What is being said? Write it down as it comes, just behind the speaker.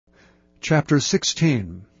Chapter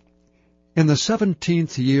 16. In the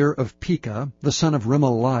 17th year of Pekah, the son of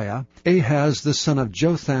Remaliah, Ahaz the son of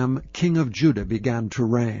Jotham, king of Judah, began to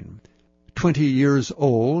reign. 20 years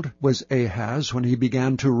old was Ahaz when he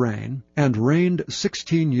began to reign, and reigned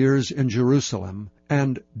 16 years in Jerusalem,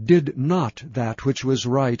 and did not that which was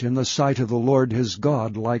right in the sight of the Lord his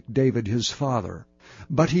God, like David his father.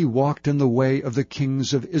 But he walked in the way of the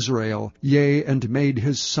kings of Israel, yea, and made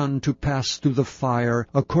his son to pass through the fire,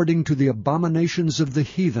 according to the abominations of the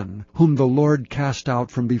heathen, whom the Lord cast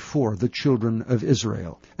out from before the children of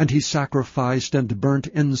Israel. And he sacrificed and burnt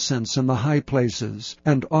incense in the high places,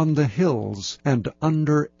 and on the hills, and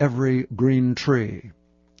under every green tree.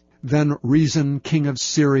 Then Rezin king of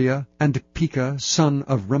Syria, and Pekah son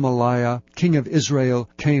of Remaliah king of Israel,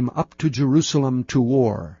 came up to Jerusalem to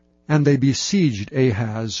war. And they besieged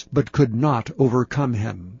Ahaz, but could not overcome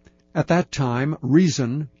him. At that time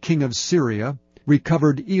Rezin king of Syria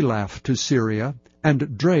recovered Elath to Syria,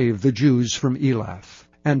 and drave the Jews from Elath.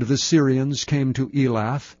 And the Syrians came to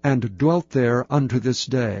Elath, and dwelt there unto this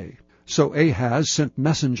day. So Ahaz sent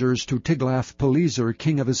messengers to Tiglath-Pileser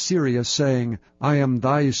king of Assyria, saying, I am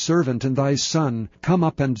thy servant and thy son. Come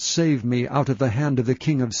up and save me out of the hand of the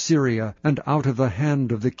king of Syria, and out of the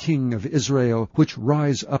hand of the king of Israel, which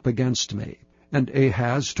rise up against me. And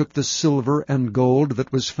Ahaz took the silver and gold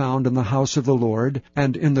that was found in the house of the Lord,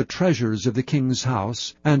 and in the treasures of the king's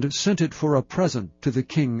house, and sent it for a present to the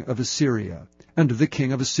king of Assyria. And the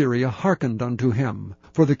king of Assyria hearkened unto him.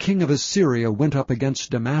 For the king of Assyria went up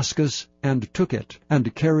against Damascus, and took it,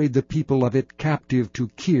 and carried the people of it captive to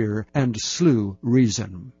Kir, and slew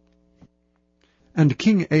Rezin. And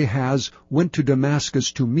King Ahaz went to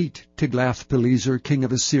Damascus to meet Tiglath-Pileser king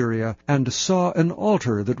of Assyria, and saw an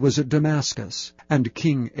altar that was at Damascus. And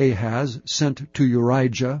King Ahaz sent to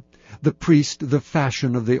Urijah the priest the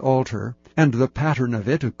fashion of the altar, and the pattern of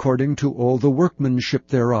it according to all the workmanship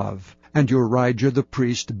thereof. And Urijah the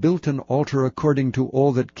priest built an altar according to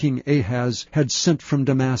all that King Ahaz had sent from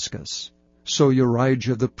Damascus. So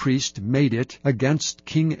Urijah the priest made it against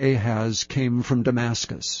King Ahaz came from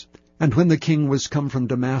Damascus. And when the king was come from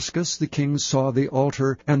Damascus, the king saw the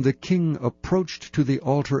altar, and the king approached to the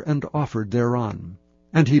altar and offered thereon.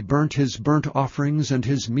 And he burnt his burnt offerings and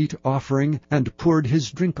his meat offering, and poured his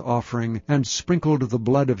drink offering, and sprinkled the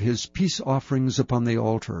blood of his peace offerings upon the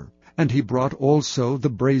altar. And he brought also the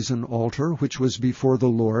brazen altar, which was before the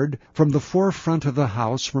Lord, from the forefront of the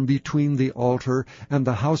house, from between the altar and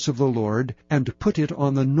the house of the Lord, and put it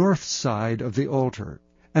on the north side of the altar.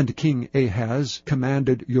 And King Ahaz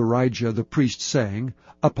commanded Urijah the priest, saying,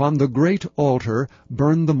 Upon the great altar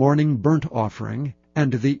burn the morning burnt offering,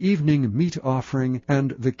 and the evening meat offering,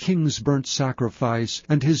 and the king's burnt sacrifice,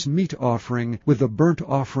 and his meat offering, with the burnt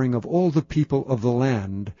offering of all the people of the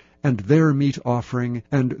land, and their meat offering,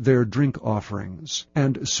 and their drink offerings,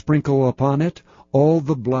 and sprinkle upon it all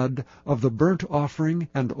the blood of the burnt offering,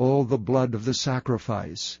 and all the blood of the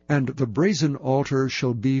sacrifice. And the brazen altar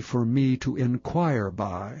shall be for me to inquire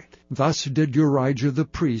by. Thus did Urijah the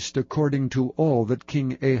priest, according to all that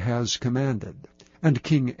King Ahaz commanded. And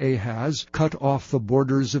King Ahaz cut off the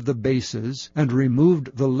borders of the bases, and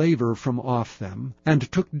removed the laver from off them,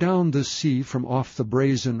 and took down the sea from off the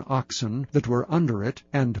brazen oxen that were under it,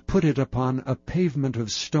 and put it upon a pavement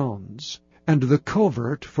of stones. And the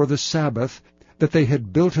covert for the Sabbath that they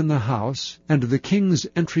had built in the house, and the king's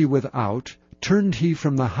entry without, turned he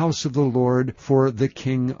from the house of the Lord for the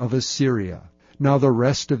king of Assyria. Now the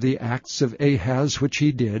rest of the acts of Ahaz which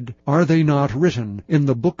he did, are they not written in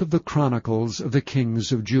the book of the Chronicles of the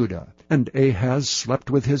kings of Judah? And Ahaz slept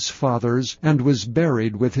with his fathers, and was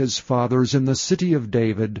buried with his fathers in the city of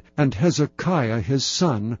David, and Hezekiah his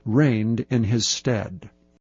son reigned in his stead.